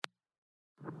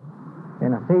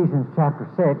In Ephesians chapter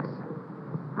 6,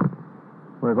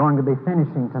 we're going to be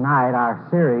finishing tonight our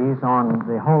series on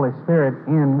the Holy Spirit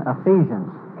in Ephesians.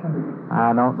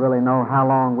 I don't really know how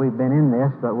long we've been in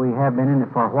this, but we have been in it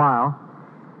for a while.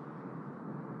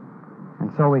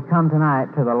 And so we come tonight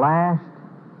to the last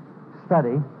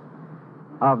study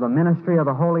of the ministry of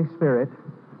the Holy Spirit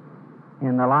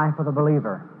in the life of the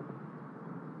believer.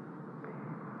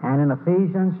 And in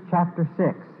Ephesians chapter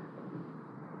 6,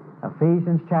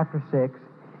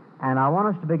 and I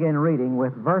want us to begin reading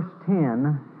with verse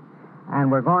 10,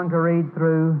 and we're going to read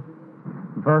through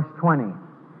verse 20.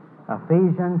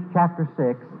 Ephesians chapter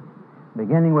 6,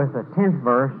 beginning with the 10th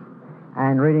verse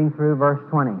and reading through verse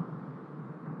 20.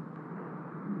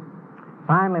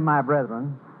 Finally, my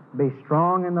brethren, be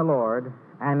strong in the Lord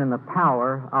and in the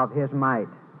power of His might.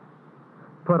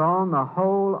 Put on the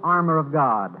whole armor of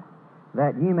God,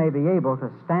 that ye may be able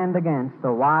to stand against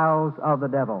the wiles of the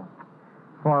devil.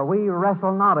 For we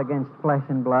wrestle not against flesh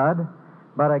and blood,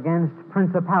 but against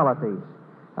principalities,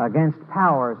 against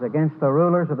powers, against the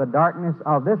rulers of the darkness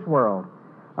of this world,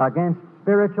 against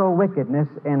spiritual wickedness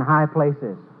in high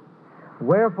places.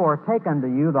 Wherefore take unto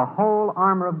you the whole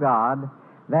armor of God,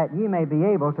 that ye may be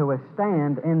able to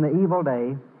withstand in the evil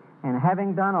day, and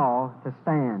having done all, to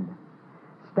stand.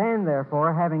 Stand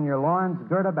therefore, having your loins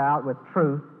girt about with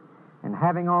truth, and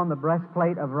having on the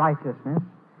breastplate of righteousness,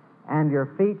 and your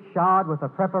feet shod with the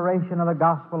preparation of the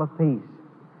gospel of peace.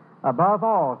 Above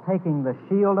all, taking the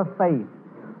shield of faith,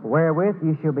 wherewith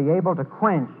ye shall be able to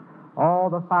quench all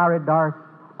the fiery darts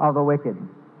of the wicked.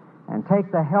 And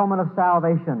take the helmet of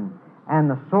salvation, and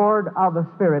the sword of the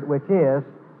Spirit, which is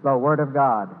the Word of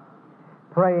God.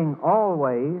 Praying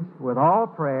always with all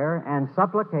prayer and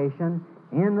supplication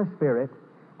in the Spirit,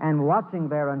 and watching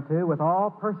thereunto with all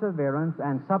perseverance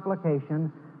and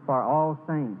supplication for all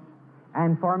saints.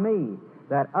 And for me,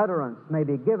 that utterance may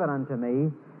be given unto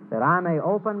me, that I may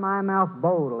open my mouth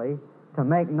boldly to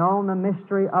make known the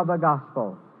mystery of the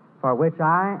gospel, for which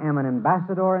I am an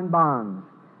ambassador in bonds,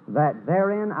 that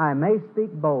therein I may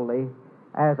speak boldly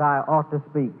as I ought to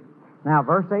speak. Now,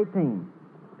 verse 18.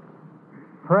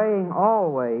 Praying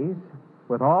always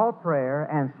with all prayer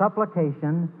and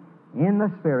supplication in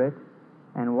the Spirit,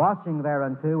 and watching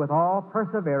thereunto with all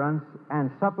perseverance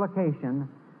and supplication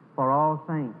for all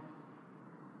saints.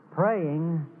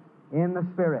 Praying in the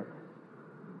Spirit.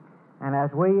 And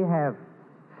as we have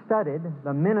studied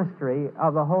the ministry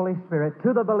of the Holy Spirit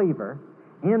to the believer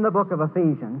in the book of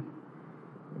Ephesians,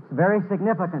 it's very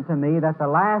significant to me that the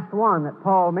last one that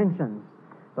Paul mentions,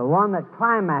 the one that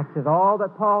climaxes all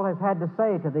that Paul has had to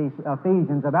say to these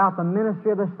Ephesians about the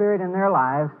ministry of the Spirit in their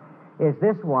lives, is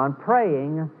this one,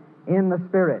 praying in the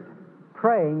Spirit.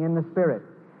 Praying in the Spirit.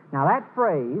 Now that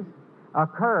phrase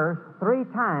occurs 3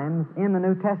 times in the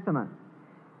New Testament.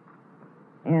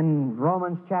 In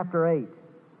Romans chapter 8,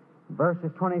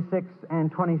 verses 26 and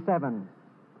 27,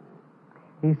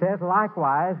 he says,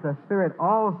 Likewise the Spirit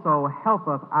also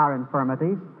helpeth our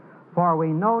infirmities, for we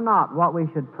know not what we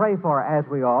should pray for as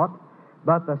we ought,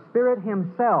 but the Spirit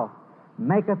Himself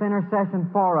maketh intercession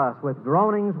for us with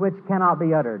groanings which cannot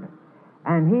be uttered.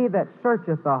 And He that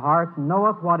searcheth the hearts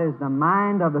knoweth what is the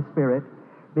mind of the Spirit,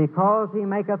 because He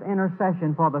maketh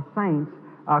intercession for the saints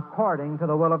according to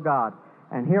the will of God.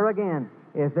 And here again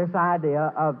is this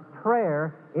idea of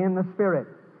prayer in the Spirit.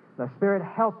 The Spirit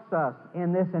helps us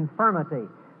in this infirmity,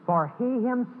 for He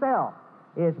Himself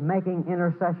is making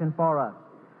intercession for us.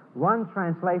 One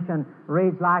translation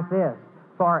reads like this,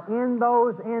 For in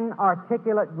those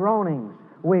inarticulate groanings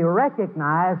we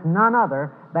recognize none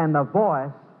other than the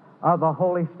voice of the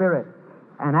Holy Spirit.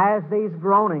 And as these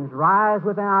groanings rise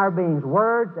within our beings,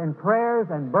 words and prayers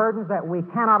and burdens that we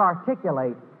cannot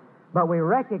articulate, but we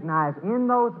recognize in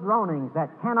those groanings that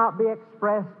cannot be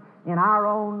expressed in our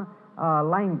own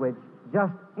language,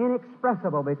 just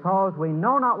inexpressible because we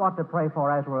know not what to pray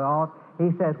for as we ought, he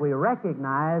says we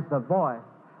recognize the voice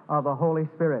of the Holy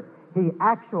Spirit. He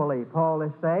actually, Paul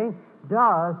is saying,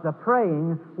 does the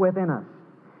praying within us.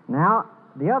 Now,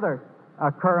 the other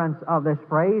occurrence of this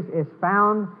phrase is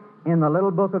found in the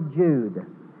little book of Jude,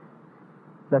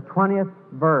 the 20th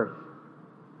verse.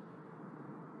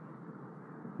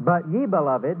 But ye,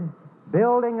 beloved,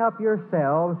 building up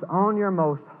yourselves on your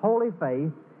most holy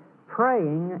faith,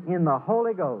 praying in the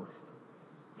Holy Ghost,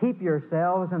 keep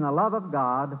yourselves in the love of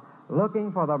God,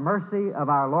 looking for the mercy of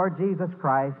our Lord Jesus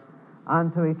Christ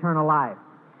unto eternal life.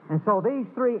 And so these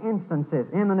 3 instances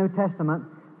in the New Testament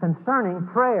concerning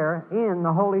prayer in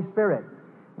the Holy Spirit.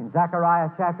 In Zechariah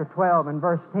chapter 12 and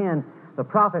verse 10, the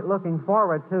prophet, looking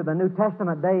forward to the New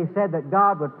Testament day, said that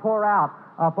God would pour out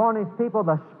upon His people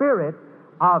the spirit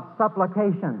of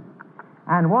supplication.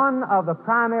 And one of the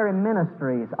primary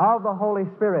ministries of the Holy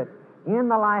Spirit in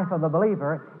the life of the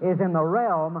believer is in the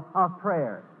realm of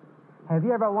prayer. Have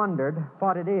you ever wondered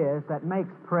what it is that makes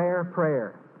prayer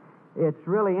prayer? It's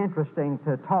really interesting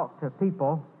to talk to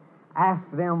people, ask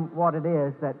them what it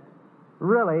is that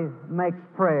really makes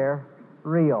prayer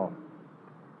real.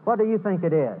 What do you think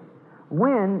it is?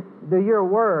 When do your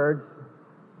words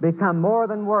become more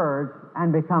than words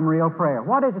and become real prayer?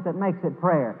 What is it that makes it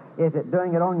prayer? Is it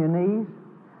doing it on your knees?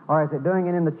 Or is it doing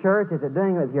it in the church? Is it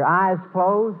doing it with your eyes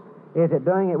closed? Is it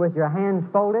doing it with your hands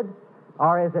folded?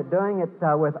 Or is it doing it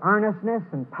with earnestness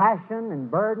and passion and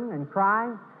burden and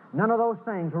crying? None of those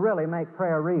things really make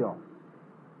prayer real.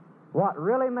 What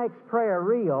really makes prayer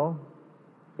real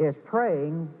is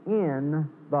praying in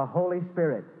the Holy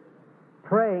Spirit.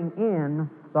 Praying in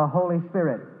the Holy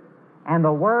Spirit. And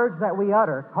the words that we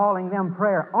utter, calling them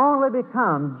prayer, only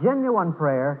become genuine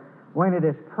prayer when it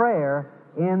is prayer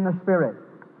in the Spirit.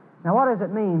 Now, what does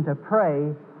it mean to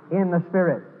pray in the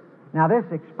Spirit? Now, this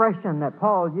expression that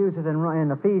Paul uses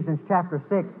in Ephesians chapter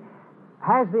 6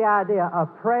 has the idea of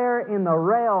prayer in the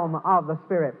realm of the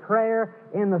Spirit, prayer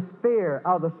in the sphere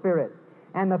of the Spirit.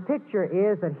 And the picture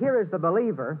is that here is the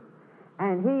believer,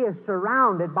 and he is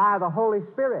surrounded by the Holy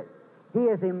Spirit. He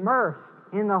is immersed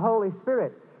in the Holy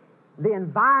Spirit. The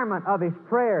environment of his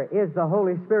prayer is the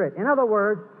Holy Spirit. In other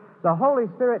words, the Holy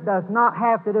Spirit does not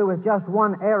have to do with just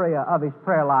one area of his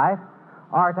prayer life,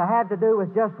 or to have to do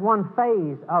with just one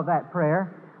phase of that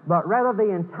prayer, but rather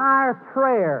the entire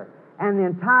prayer and the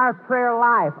entire prayer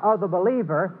life of the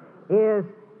believer is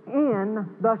in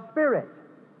the Spirit.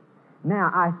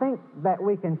 Now, I think that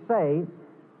we can say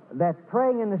that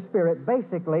praying in the Spirit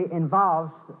basically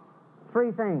involves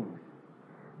three things.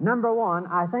 Number one,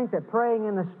 I think that praying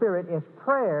in the Spirit is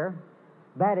prayer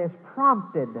that is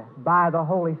prompted by the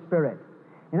Holy Spirit.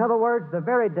 In other words, the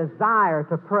very desire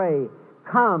to pray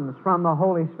comes from the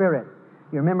Holy Spirit.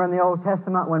 You remember in the Old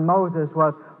Testament when Moses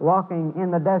was walking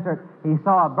in the desert, he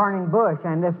saw a burning bush,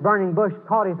 and this burning bush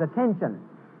caught his attention.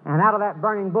 And out of that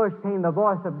burning bush came the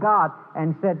voice of God,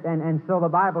 and said, and so the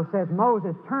Bible says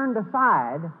Moses turned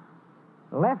aside,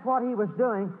 left what he was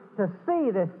doing to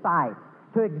see this sight,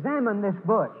 to examine this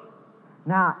bush.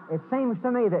 Now, it seems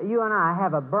to me that you and I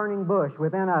have a burning bush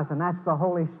within us, and that's the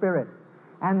Holy Spirit.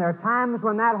 And there are times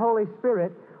when that Holy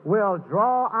Spirit will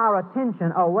draw our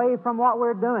attention away from what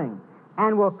we're doing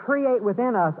and will create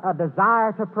within us a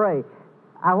desire to pray.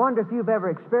 I wonder if you've ever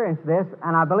experienced this,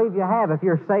 and I believe you have. If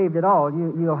you're saved at all,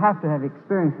 you'll have to have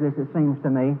experienced this, it seems to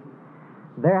me.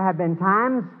 There have been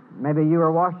times, maybe you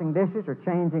were washing dishes or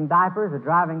changing diapers or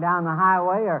driving down the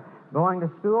highway or going to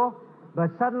school,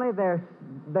 but suddenly there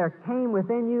came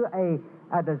within you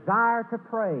a desire to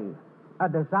pray, a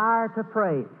desire to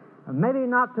pray. Maybe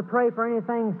not to pray for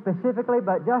anything specifically,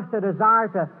 but just a desire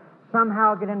to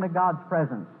somehow get into God's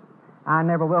presence. I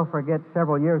never will forget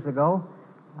several years ago,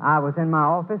 I was in my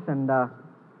office, and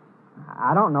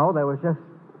I don't know, there was just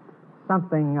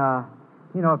something,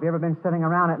 if you've ever been sitting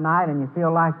around at night and you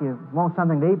feel like you want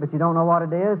something to eat, but you don't know what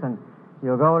it is, and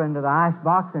you'll go into the ice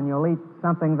box and you'll eat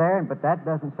something there, but that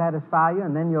doesn't satisfy you,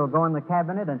 and then you'll go in the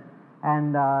cabinet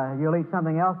and you'll eat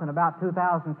something else, and about 2,000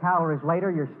 calories later,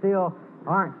 you still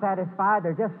aren't satisfied.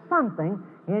 There's just something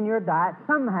in your diet.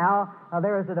 Somehow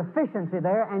there is a deficiency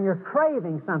there, and you're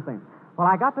craving something. Well,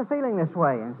 I got the feeling this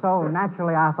way, and so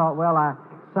naturally I thought,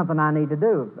 something I need to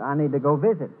do. I need to go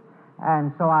visit.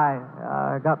 And so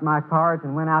I got my cards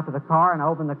and went out to the car, and I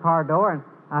opened the car door, and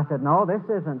I said, no, this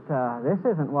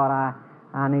isn't what I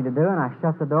need to do. And I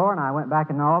shut the door, and I went back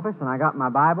in the office, and I got my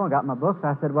Bible and got my books.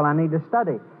 I said, I need to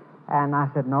study. And I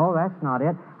said, no, that's not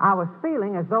it. I was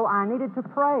feeling as though I needed to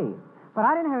pray, but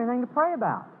I didn't have anything to pray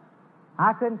about.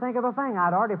 I couldn't think of a thing.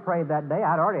 I'd already prayed that day.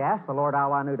 I'd already asked the Lord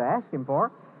all I knew to ask Him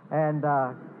for. And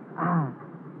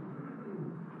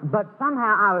but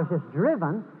somehow I was just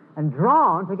driven and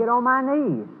drawn to get on my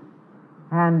knees.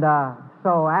 And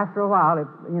so after a while,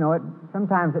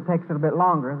 sometimes it takes a little bit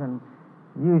longer than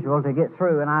usual to get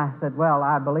through. And I said,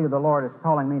 I believe the Lord is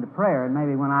calling me to prayer, and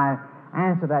maybe when I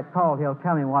answer that call, He'll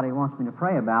tell me what He wants me to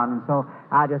pray about. And so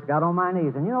I just got on my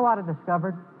knees. And you know what I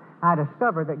discovered? I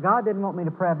discovered that God didn't want me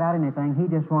to pray about anything. He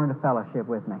just wanted to fellowship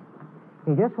with me.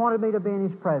 He just wanted me to be in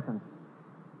His presence.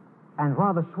 And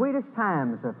one of the sweetest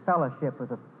times of fellowship with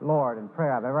the Lord and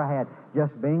prayer I've ever had,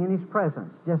 just being in His presence,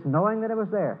 just knowing that it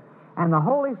was there. And the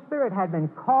Holy Spirit had been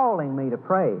calling me to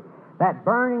pray. That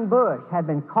burning bush had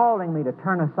been calling me to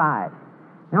turn aside.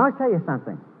 Now, I'll tell you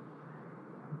something.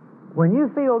 When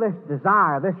you feel this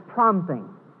desire, this prompting,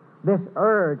 this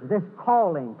urge, this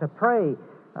calling to pray,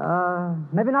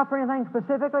 maybe not for anything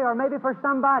specifically, or maybe for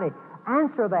somebody,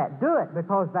 answer that. Do it,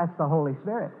 because that's the Holy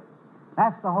Spirit.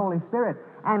 That's the Holy Spirit.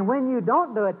 And when you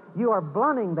don't do it, you are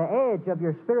blunting the edge of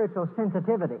your spiritual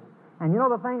sensitivity. And you know,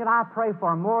 the thing that I pray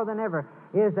for more than ever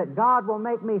is that God will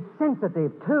make me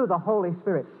sensitive to the Holy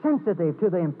Spirit, sensitive to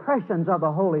the impressions of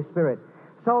the Holy Spirit,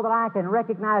 so that I can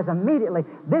recognize immediately,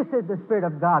 this is the Spirit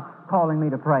of God calling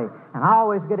me to pray. And I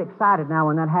always get excited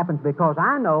now when that happens, because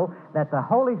I know that the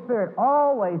Holy Spirit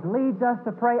always leads us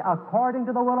to pray according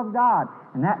to the will of God.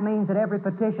 And that means that every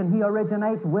petition He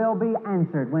originates will be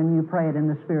answered when you pray it in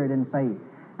the Spirit in faith.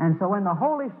 And so when the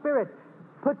Holy Spirit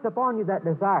puts upon you that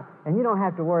desire, and you don't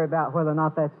have to worry about whether or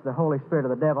not that's the Holy Spirit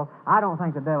or the devil. I don't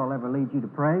think the devil will ever lead you to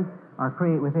pray or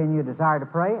create within you a desire to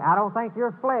pray. I don't think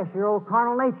your flesh, your old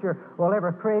carnal nature, will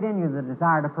ever create in you the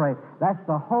desire to pray. That's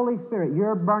the Holy Spirit,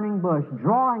 your burning bush,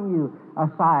 drawing you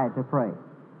aside to pray.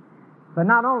 But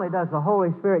not only does the Holy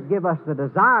Spirit give us the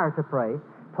desire to pray,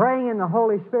 praying in the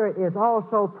Holy Spirit is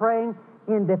also praying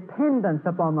in dependence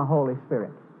upon the Holy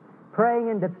Spirit. Praying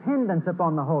in dependence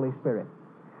upon the Holy Spirit.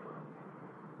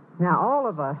 Now, all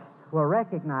of us will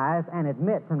recognize and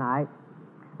admit tonight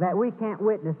that we can't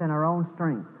witness in our own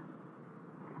strength,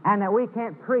 and that we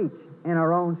can't preach in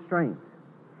our own strength,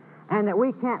 and that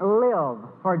we can't live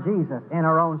for Jesus in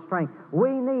our own strength.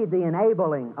 We need the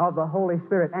enabling of the Holy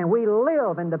Spirit, and we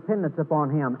live in dependence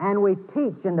upon Him, and we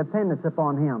teach in dependence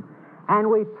upon Him, and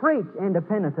we preach in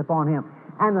dependence upon Him.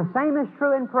 And the same is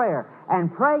true in prayer.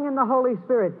 And praying in the Holy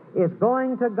Spirit is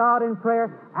going to God in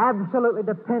prayer absolutely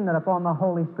dependent upon the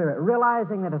Holy Spirit,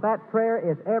 realizing that if that prayer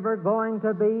is ever going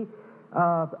to be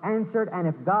answered, and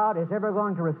if God is ever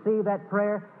going to receive that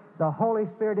prayer, the Holy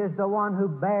Spirit is the one who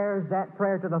bears that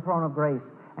prayer to the throne of grace.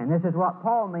 And this is what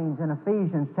Paul means in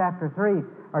Ephesians chapter 3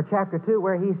 or chapter 2,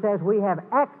 where he says we have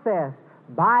access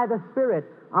by the Spirit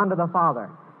unto the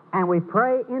Father. And we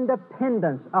pray in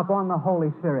dependence upon the Holy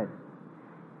Spirit.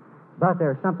 But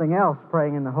there's something else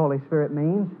praying in the Holy Spirit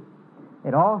means.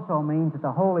 It also means that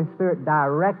the Holy Spirit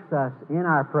directs us in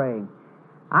our praying.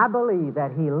 I believe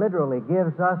that He literally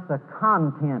gives us the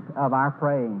content of our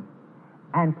praying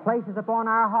and places upon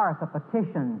our heart the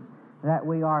petitions that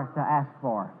we are to ask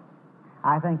for.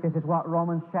 I think this is what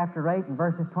Romans chapter 8 and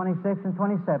verses 26 and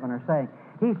 27 are saying.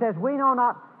 He says, we know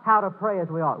not how to pray as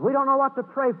we ought. We don't know what to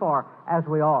pray for as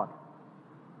we ought.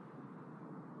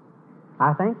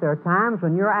 I think there are times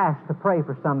when you're asked to pray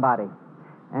for somebody.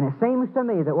 And it seems to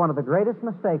me that one of the greatest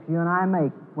mistakes you and I make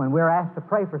when we're asked to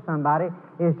pray for somebody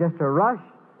is just to rush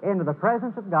into the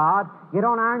presence of God, get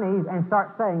on our knees, and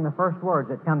start saying the first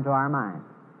words that come to our mind.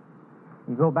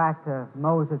 You go back to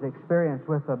Moses' experience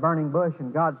with the burning bush, and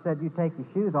God said, you take your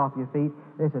shoes off your feet.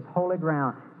 This is holy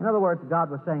ground. In other words, God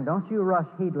was saying, don't you rush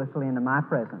heedlessly into my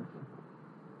presence.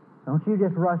 Don't you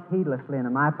just rush heedlessly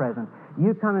into my presence.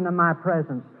 You come into my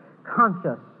presence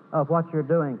conscious of what you're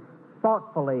doing,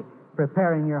 thoughtfully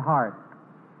preparing your heart.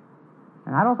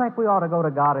 And I don't think we ought to go to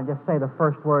God and just say the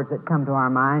first words that come to our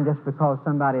mind just because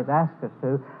somebody has asked us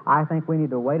to. I think we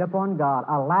need to wait upon God.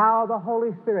 Allow the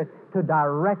Holy Spirit to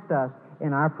direct us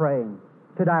in our praying.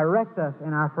 To direct us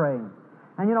in our praying.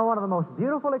 And you know, one of the most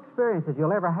beautiful experiences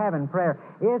you'll ever have in prayer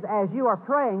is as you are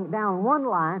praying down one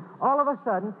line, all of a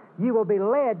sudden you will be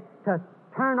led to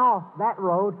turn off that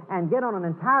road and get on an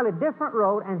entirely different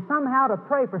road and somehow to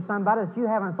pray for somebody that you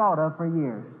haven't thought of for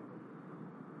years.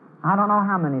 I don't know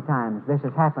how many times this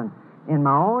has happened in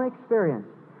my own experience,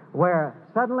 where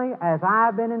suddenly, as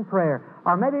I've been in prayer,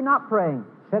 or maybe not praying,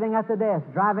 sitting at the desk,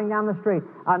 driving down the street,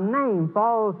 a name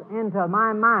falls into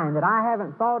my mind that I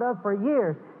haven't thought of for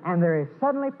years, and there is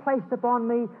suddenly placed upon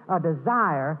me a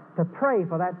desire to pray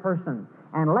for that person.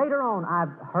 And later on,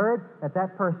 I've heard that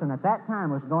that person at that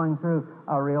time was going through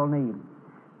a real need.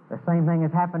 The same thing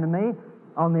has happened to me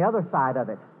on the other side of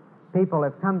it. People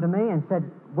have come to me and said,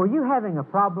 were you having a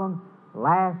problem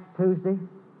last Tuesday?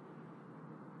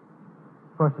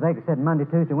 Of course, they could have said Monday,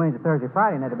 Tuesday, Wednesday, Thursday,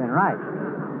 Friday, and that'd have been right.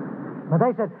 But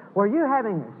they said, were you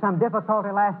having some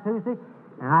difficulty last Tuesday?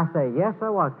 And I say, yes, I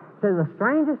was. So the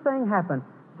strangest thing happened.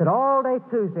 Said all day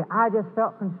Tuesday, I just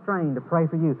felt constrained to pray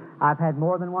for you. I've had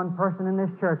more than one person in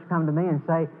this church come to me and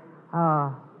say,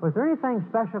 was there anything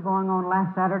special going on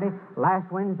last Saturday,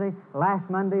 last Wednesday, last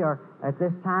Monday, or at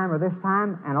this time or this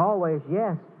time? And always,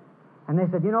 yes. And they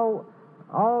said, you know,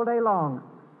 all day long,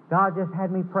 God just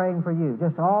had me praying for you.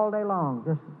 Just all day long,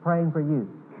 just praying for you.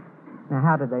 Now,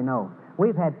 how did they know?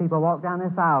 We've had people walk down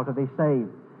this aisle to be saved.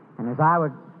 And as I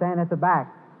would stand at the back,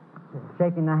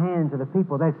 shaking the hands of the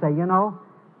people, they'd say, you know,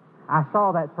 I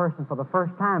saw that person for the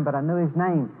first time, but I knew his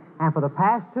name. And for the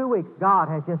past 2 weeks, God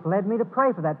has just led me to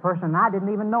pray for that person, and I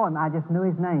didn't even know him. I just knew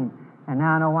his name. And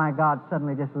now I know why God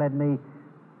suddenly just led me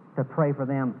to pray for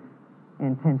them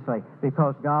intensely,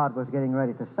 because God was getting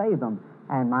ready to save them.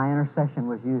 and my intercession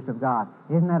was used of God.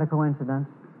 Isn't that a coincidence?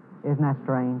 Isn't that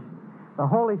strange? The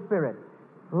Holy Spirit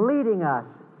leading us,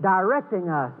 directing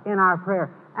us in our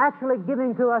prayer, actually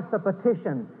giving to us the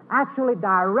petition, actually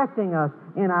directing us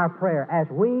in our prayer as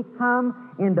we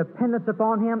come in dependence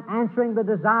upon Him, answering the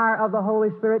desire of the Holy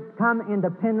Spirit, come in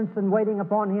dependence and waiting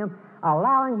upon Him,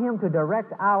 allowing Him to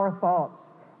direct our thoughts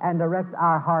and direct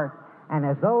our hearts. And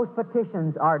as those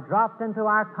petitions are dropped into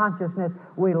our consciousness,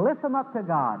 we lift them up to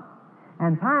God.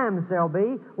 And times there'll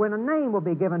be when a name will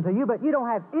be given to you, but you don't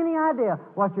have any idea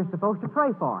what you're supposed to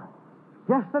pray for.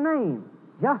 Just the name.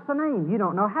 Just the name. You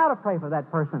don't know how to pray for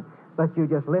that person, but you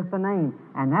just lift the name.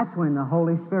 And that's when the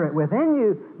Holy Spirit within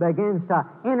you begins to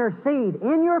intercede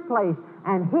in your place.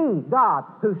 And He, God,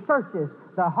 who searches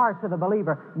the hearts of the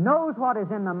believer, knows what is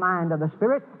in the mind of the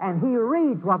Spirit, and He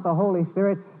reads what the Holy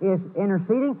Spirit is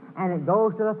interceding, and it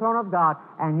goes to the throne of God,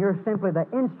 and you're simply the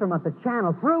instrument, the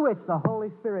channel through which the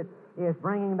Holy Spirit is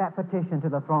bringing that petition to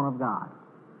the throne of God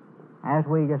as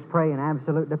we just pray in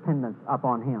absolute dependence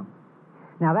upon Him.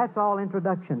 Now, that's all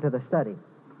introduction to the study.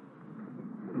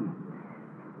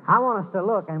 I want us to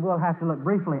look, and we'll have to look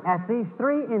briefly, at these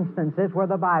three instances where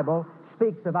the Bible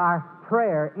speaks of our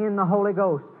prayer in the Holy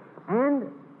Ghost.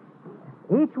 And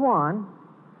each one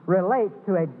relates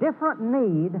to a different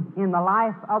need in the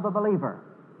life of the believer.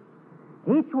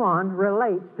 Each one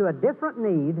relates to a different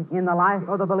need in the life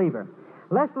of the believer.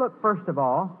 Let's look first of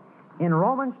all in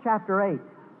Romans chapter 8.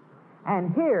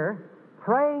 And here,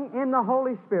 praying in the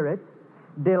Holy Spirit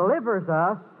delivers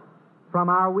us from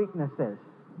our weaknesses.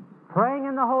 Praying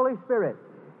in the Holy Spirit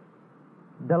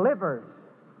delivers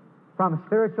from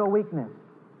spiritual weakness.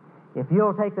 If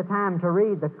you'll take the time to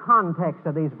read the context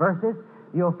of these verses,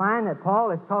 you'll find that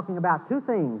Paul is talking about two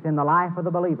things in the life of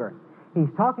the believer. He's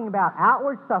talking about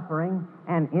outward suffering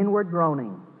and inward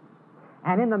groaning.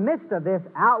 And in the midst of this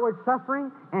outward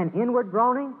suffering and inward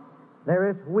groaning, there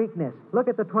is weakness. Look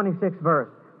at the 26th verse.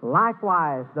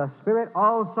 Likewise, the Spirit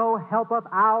also helpeth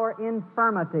our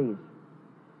infirmities.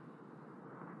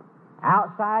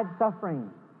 Outside suffering,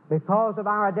 because of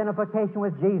our identification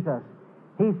with Jesus.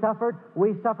 He suffered,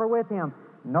 we suffer with Him.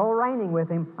 No reigning with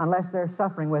Him unless there's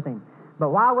suffering with Him. But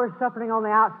while we're suffering on the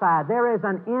outside, there is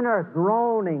an inner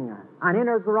groaning,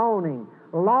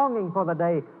 longing for the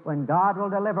day when God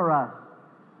will deliver us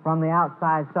from the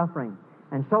outside suffering.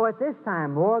 And so at this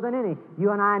time, more than any, you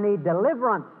and I need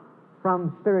deliverance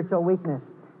from spiritual weakness.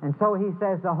 And so he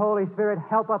says, the Holy Spirit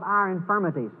helpeth our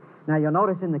infirmities. Now you'll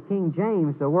notice in the King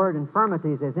James, the word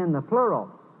infirmities is in the plural,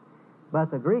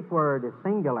 but the Greek word is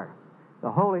singular.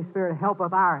 The Holy Spirit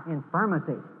helpeth our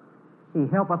infirmity. He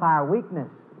helpeth our weakness.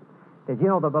 Did you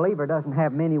know the believer doesn't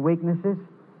have many weaknesses?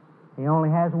 He only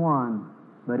has one,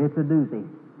 but it's a doozy.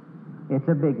 It's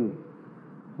a biggie.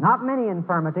 Not many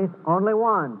infirmities, only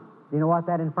one. Do you know what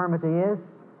that infirmity is?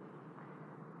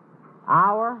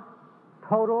 Our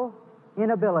total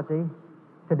inability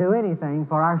to do anything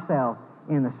for ourselves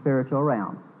in the spiritual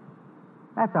realm.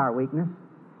 That's our weakness.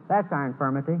 That's our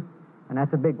infirmity, and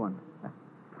that's a big one.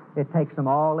 It takes them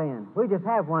all in. We just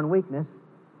have one weakness,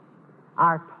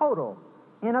 our total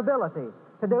inability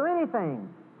to do anything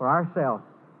for ourselves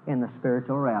in the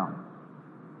spiritual realm.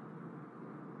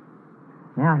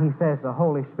 Now he says the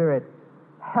Holy Spirit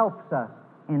helps us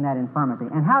in that infirmity.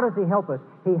 And how does He help us?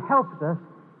 He helps us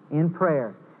in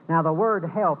prayer. Now the word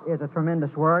help is a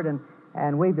tremendous word,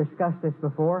 and we've discussed this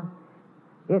before.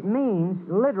 It means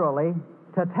literally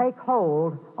to take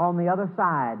hold on the other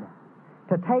side.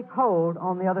 To take hold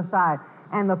on the other side.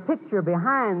 And the picture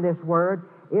behind this word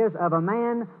is of a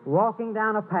man walking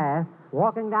down a path,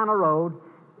 walking down a road,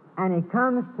 and he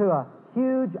comes to a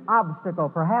huge obstacle,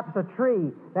 perhaps a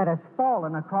tree that has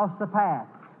fallen across the path,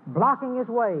 blocking his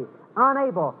way,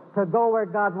 unable to go where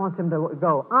God wants him to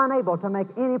go, unable to make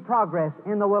any progress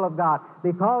in the will of God,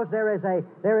 because there is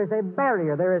a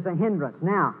barrier, there is a hindrance.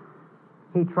 Now,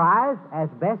 he tries as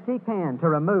best he can to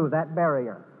remove that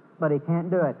barrier, but he can't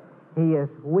do it. He is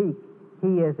weak.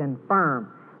 He is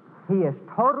infirm. He is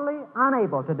totally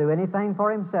unable to do anything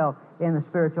for himself in the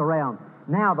spiritual realm.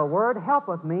 Now, the word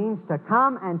helpeth means to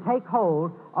come and take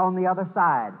hold on the other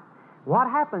side. What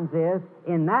happens is,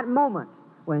 in that moment,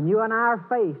 when you and I are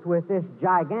faced with this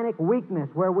gigantic weakness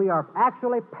where we are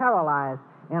actually paralyzed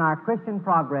in our Christian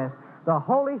progress, the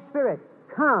Holy Spirit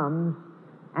comes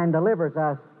and delivers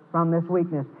us from this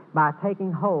weakness by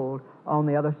taking hold on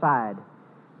the other side.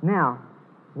 Now,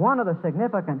 one of the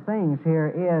significant things here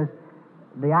is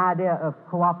the idea of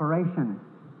cooperation.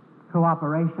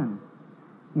 Cooperation.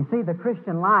 You see, the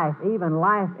Christian life, even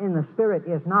life in the Spirit,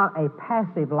 is not a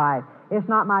passive life. It's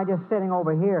not my just sitting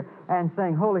over here and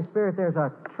saying, Holy Spirit, there's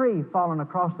a tree falling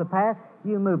across the path.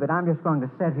 you move it. I'm just going to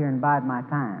sit here and bide my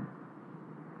time.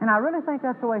 And I really think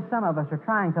that's the way some of us are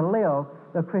trying to live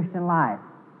the Christian life.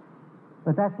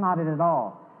 But that's not it at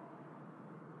all.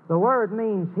 The word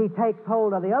means He takes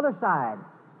hold of the other side,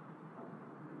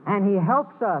 and He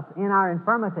helps us in our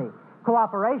infirmity.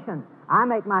 Cooperation. I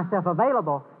make myself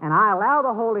available, and I allow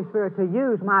the Holy Spirit to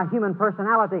use my human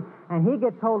personality, and He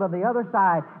gets hold of the other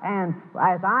side. And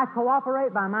as I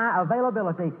cooperate by my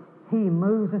availability, He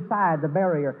moves aside the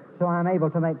barrier so I'm able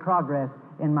to make progress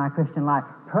in my Christian life.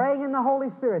 Praying in the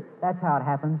Holy Spirit, that's how it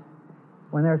happens.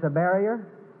 When there's a barrier,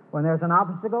 when there's an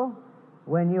obstacle,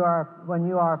 when you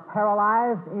are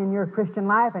paralyzed in your Christian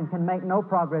life and can make no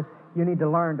progress, you need to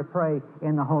learn to pray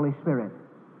in the Holy Spirit.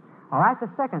 All right, the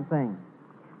second thing.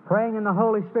 Praying in the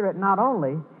Holy Spirit not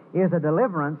only is a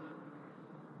deliverance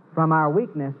from our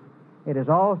weakness, it is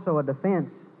also a defense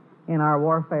in our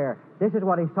warfare. This is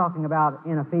what he's talking about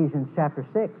in Ephesians chapter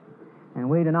 6, and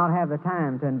we do not have the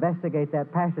time to investigate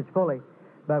that passage fully.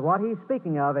 But what he's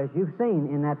speaking of, as you've seen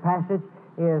in that passage,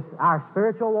 is our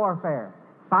spiritual warfare.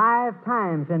 5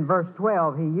 times in verse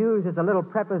 12 he uses a little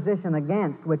preposition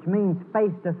against, which means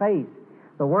face to face.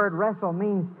 The word wrestle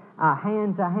means a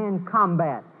hand-to-hand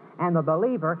combat. And the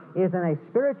believer is in a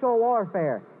spiritual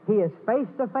warfare. He is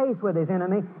face-to-face with his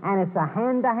enemy, and it's a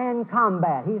hand-to-hand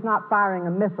combat. He's not firing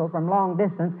a missile from long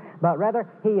distance, but rather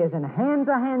he is in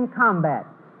hand-to-hand combat.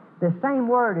 The same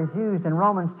word is used in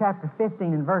Romans chapter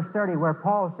 15 and verse 30, where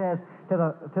Paul says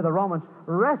to the Romans,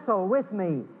 wrestle with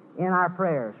me in our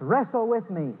prayers. Wrestle with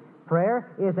me.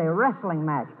 Prayer is a wrestling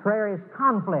match. Prayer is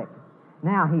conflict.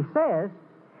 Now, he says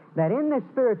that in this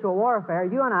spiritual warfare,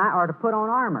 you and I are to put on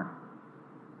armor.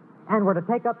 And we're to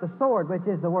take up the sword, which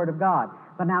is the Word of God.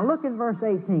 But now look in verse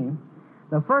 18.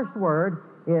 The first word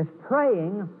is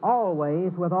praying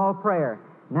always with all prayer.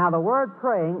 Now the word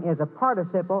praying is a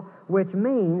participle, which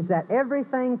means that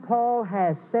everything Paul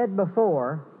has said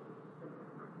before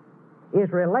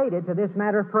is related to this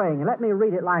matter of praying. And let me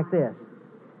read it like this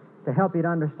to help you to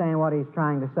understand what he's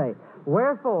trying to say.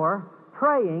 Wherefore,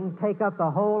 praying, take up the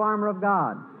whole armor of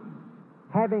God.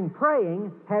 Having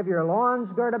praying, have your loins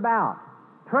girt about.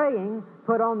 Praying,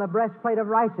 put on the breastplate of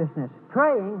righteousness.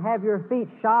 Praying, have your feet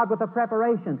shod with the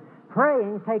preparation.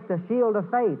 Praying, take the shield of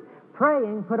faith.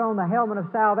 Praying, put on the helmet of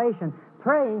salvation.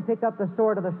 Praying, pick up the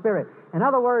sword of the Spirit. In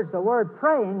other words, the word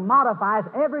praying modifies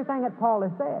everything that Paul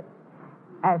has said.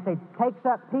 As he takes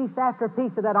up piece after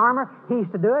piece of that armor,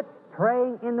 he's to do it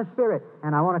praying in the Spirit.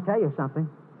 And I want to tell you something.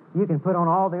 You can put on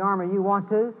all the armor you want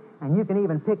to, and you can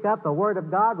even pick up the Word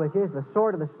of God, which is the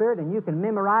sword of the Spirit, and you can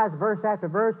memorize verse after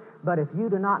verse, but if you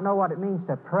do not know what it means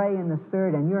to pray in the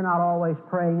Spirit, and you're not always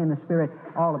praying in the Spirit,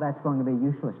 all of that's going to be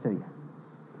useless to you.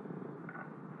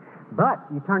 But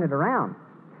you turn it around.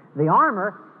 The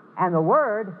armor and the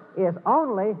Word is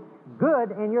only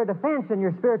good in your defense in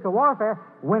your spiritual warfare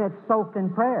when it's soaked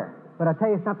in prayer. But I'll tell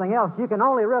you something else. You can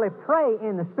only really pray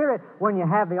in the Spirit when you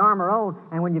have the armor on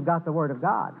and when you've got the Word of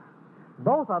God.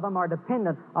 Both of them are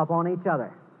dependent upon each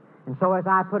other. And so as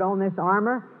I put on this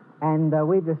armor, and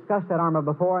we've discussed that armor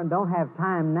before and don't have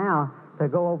time now to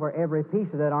go over every piece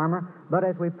of that armor, but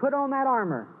as we put on that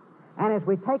armor, and as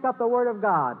we take up the Word of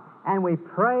God, and we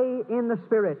pray in the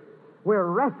Spirit, we're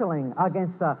wrestling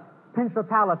against the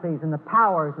principalities and the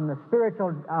powers and the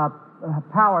spiritual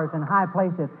powers in high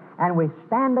places, and we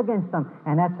stand against them,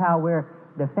 and that's how we're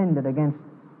defended against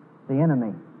the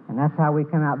enemy. And that's how we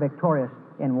come out victorious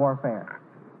in warfare.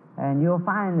 And you'll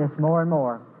find this more and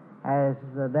more as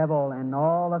the devil and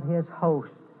all of his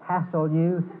hosts hassle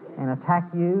you and attack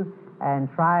you and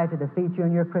try to defeat you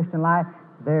in your Christian life.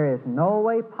 There is no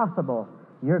way possible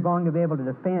you're going to be able to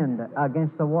defend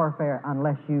against the warfare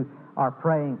unless you are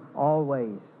praying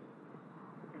always.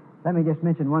 Let me just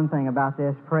mention one thing about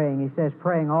this praying. He says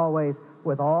praying always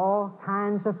with all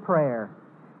kinds of prayer.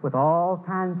 With all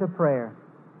kinds of prayer.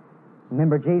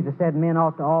 Remember, Jesus said men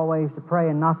ought to always to pray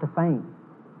and not to faint.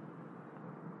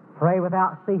 Pray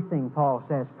without ceasing, Paul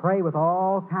says. Pray with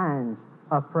all kinds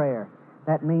of prayer.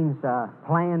 That means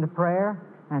planned prayer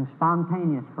and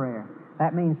spontaneous prayer.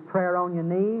 That means prayer on your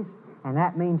knees, and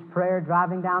that means prayer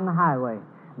driving down the highway.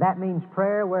 That means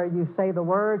prayer where you say the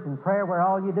words, and prayer where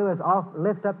all you do is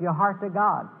lift up your heart to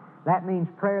God. That means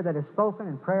prayer that is spoken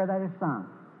and prayer that is sung.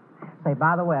 Say,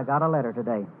 by the way, I got a letter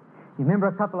today. You remember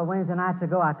a couple of Wednesday nights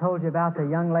ago I told you about the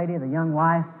young lady, the young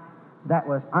wife, that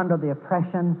was under the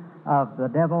oppression of the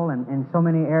devil in so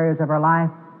many areas of her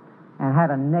life and had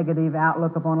a negative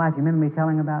outlook upon life. You remember me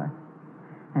telling about it?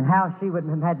 And how she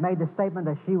had made the statement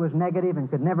that she was negative and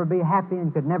could never be happy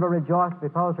and could never rejoice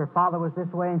because her father was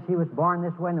this way and she was born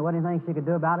this way and there wasn't anything she could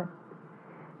do about it.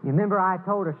 You remember I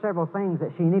told her several things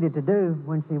that she needed to do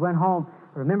when she went home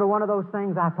remember one of those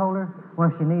things I told her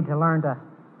where she needed to learn to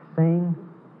sing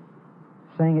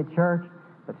at church,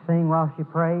 but sing while she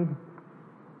prayed,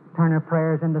 turn her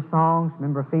prayers into songs.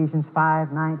 Remember Ephesians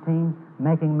 5:19,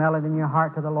 making melody in your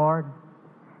heart to the Lord.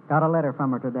 Got a letter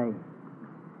from her today.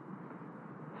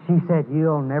 She said,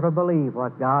 "You'll never believe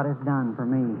what God has done for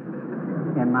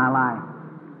me in my life."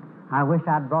 I wish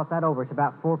I'd brought that over. It's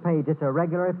about 4 pages. It's a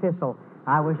regular epistle.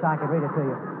 I wish I could read it to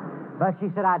you. But she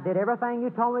said, "I did everything you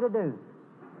told me to do."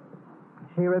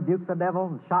 She rebuked the devil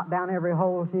and shot down every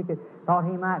hole she thought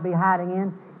he might be hiding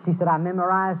in. She said, "I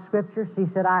memorized scriptures." She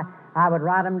said, I would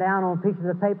write them down on pieces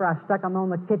of paper. I stuck them on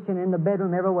the kitchen, in the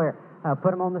bedroom, everywhere.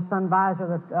 Put them on the sun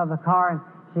visor of the car. And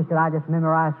she said, "I just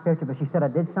memorized scripture." But she said, "I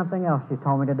did something else she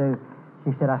told me to do."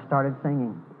 She said, "I started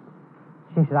singing."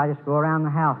 She said, "I just go around the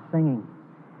house singing.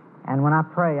 And when I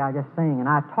pray, I just sing." And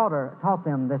I taught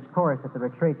them this chorus at the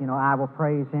retreat. You know, "I will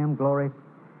praise Him, glory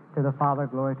to the Father,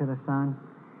 glory to the Son."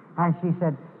 And she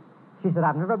said,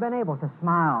 "I've never been able to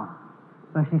smile."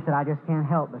 But she said, "I just can't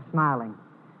help but smiling."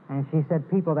 And she said,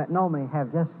 people that know me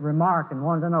have just remarked and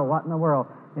wanted to know what in the world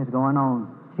is going on.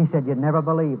 She said, "You'd never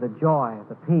believe the joy,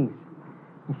 the peace."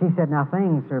 And she said, "Now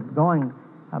things are going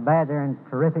bad. They're in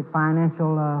terrific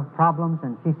financial problems."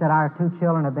 And she said, "Our 2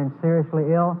 children have been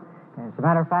seriously ill." As a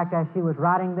matter of fact, as she was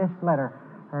writing this letter,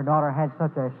 her daughter had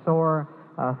such a sore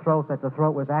throat that the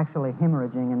throat was actually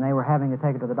hemorrhaging, and they were having to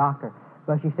take her to the doctor.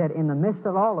 But she said, in the midst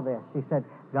of all of this, she said,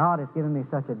 "God has given me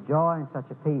such a joy and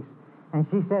such a peace." And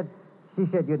she said,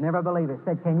 "You'd never believe it."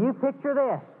 Said, "Can you picture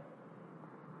this?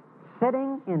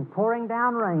 Sitting in pouring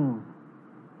down rain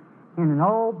in an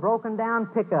old broken down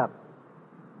pickup,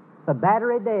 the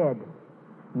battery dead,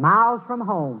 miles from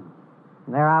home.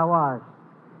 And there I was,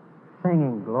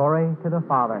 singing, 'Glory to the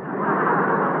Father,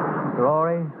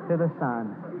 glory to the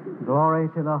Son, glory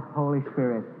to the Holy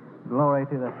Spirit, glory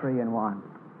to the Three in One.'"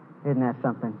 Isn't that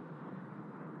something?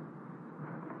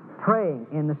 Praying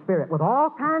in the Spirit with all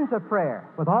kinds of prayer,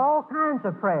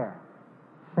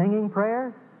 singing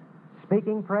prayer,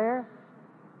 speaking prayer,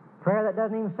 prayer that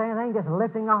doesn't even say anything, just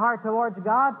lifting the heart towards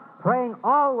God, praying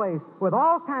always with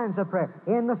all kinds of prayer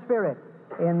in the Spirit,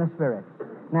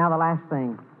 Now the last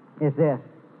thing is this,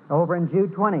 over in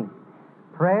Jude 20.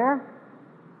 Prayer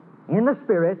in the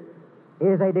Spirit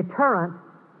is a deterrent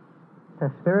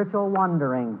to spiritual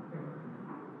wandering.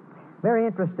 Very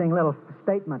interesting little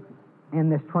statement in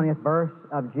this 20th verse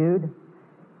of Jude.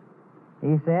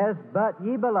 He says, "But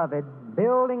ye beloved,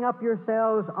 building up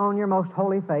yourselves on your most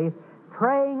holy faith,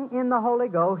 praying in the Holy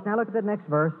Ghost." Now look at the next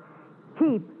verse.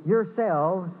 "Keep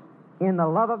yourselves in the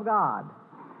love of God,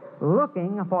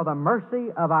 looking for the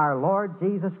mercy of our Lord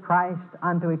Jesus Christ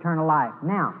unto eternal life."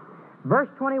 Now, verse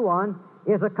 21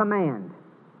 is a command.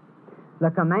 The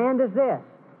command is this: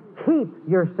 keep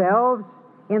yourselves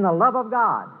in the love of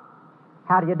God.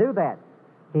 How do you do that?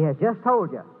 He has just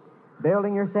told you.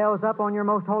 Building yourselves up on your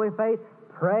most holy faith,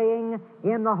 praying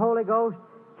in the Holy Ghost,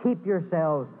 keep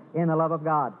yourselves in the love of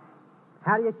God.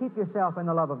 How do you keep yourself in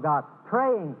the love of God?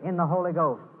 Praying in the Holy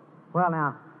Ghost. Well,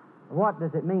 now, what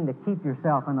does it mean to keep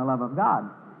yourself in the love of God?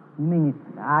 You mean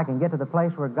I can get to the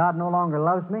place where God no longer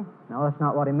loves me? No, that's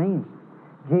not what He means.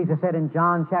 Jesus said in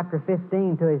John chapter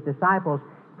 15 to His disciples,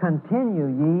 "Continue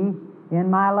ye in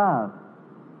my love."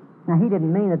 Now, He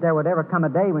didn't mean that there would ever come a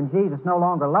day when Jesus no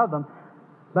longer loved them,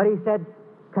 but He said,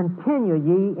 "Continue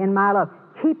ye in my love."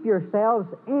 Keep yourselves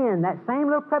in, that same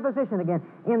little preposition again,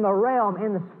 in the realm,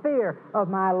 in the sphere of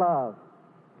my love.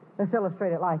 Let's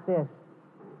illustrate it like this.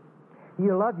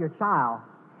 You love your child,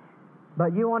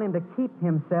 but you want him to keep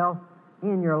himself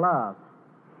in your love.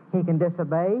 He can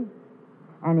disobey,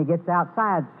 and he gets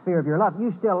outside the sphere of your love.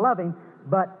 You still love him,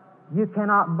 but you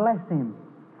cannot bless him,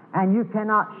 and you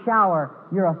cannot shower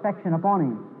your affection upon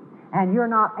him, and you're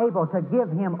not able to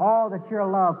give him all that your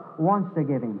love wants to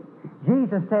give him.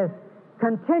 Jesus says,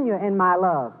 "Continue in my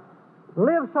love.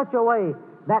 Live such a way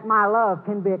that my love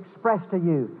can be expressed to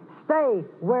you. Stay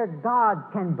where God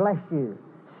can bless you.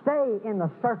 Stay in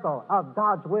the circle of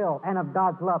God's will and of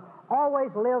God's love. Always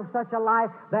live such a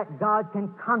life that God can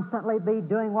constantly be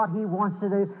doing what He wants to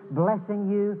do, blessing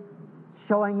you,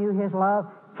 showing you His love.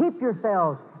 Keep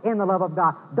yourselves in the love of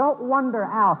God. Don't wander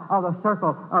out of the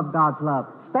circle of God's love.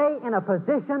 Stay in a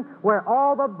position where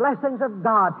all the blessings of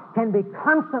God can be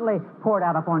constantly poured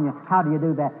out upon you." How do you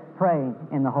do that? Praying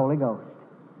in the Holy Ghost.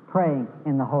 Praying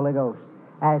in the Holy Ghost.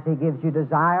 As He gives you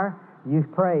desire, you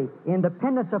pray in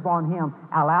dependence upon Him.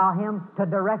 Allow Him to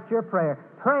direct your prayer.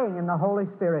 Praying in the Holy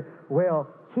Spirit will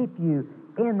keep you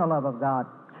in the love of God,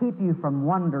 keep you from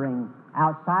wandering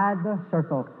outside the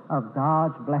circle of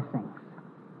God's blessings.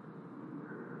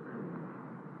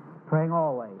 Praying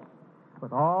always,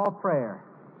 with all prayer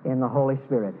in the Holy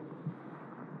Spirit.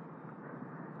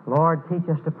 Lord, teach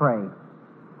us to pray.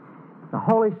 The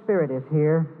Holy Spirit is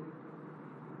here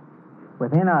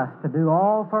within us to do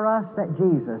all for us that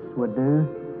Jesus would do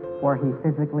were He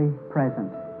physically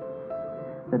present.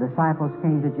 The disciples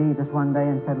came to Jesus one day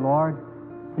and said, Lord,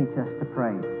 teach us to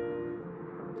pray.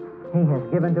 He has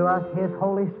given to us His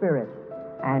Holy Spirit,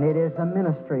 and it is the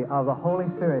ministry of the Holy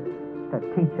Spirit to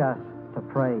teach us to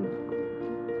pray,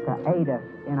 to aid us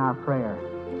in our prayer,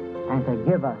 and to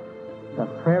give us the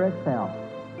prayer itself,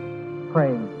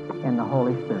 praying in the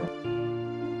Holy Spirit.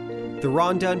 The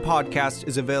Ron Dunn Podcast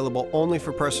is available only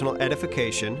for personal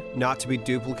edification, not to be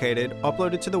duplicated,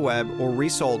 uploaded to the web, or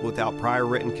resold without prior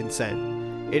written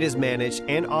consent. It is managed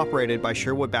and operated by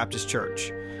Sherwood Baptist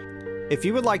Church. If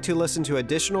you would like to listen to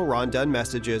additional Ron Dunn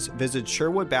messages, visit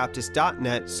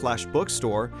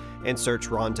sherwoodbaptist.net/bookstore and search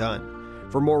Ron Dunn.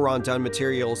 For more Ron Dunn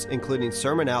materials, including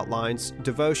sermon outlines,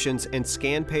 devotions, and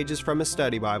scanned pages from a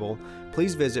study Bible,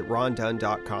 please visit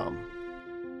rondunn.com.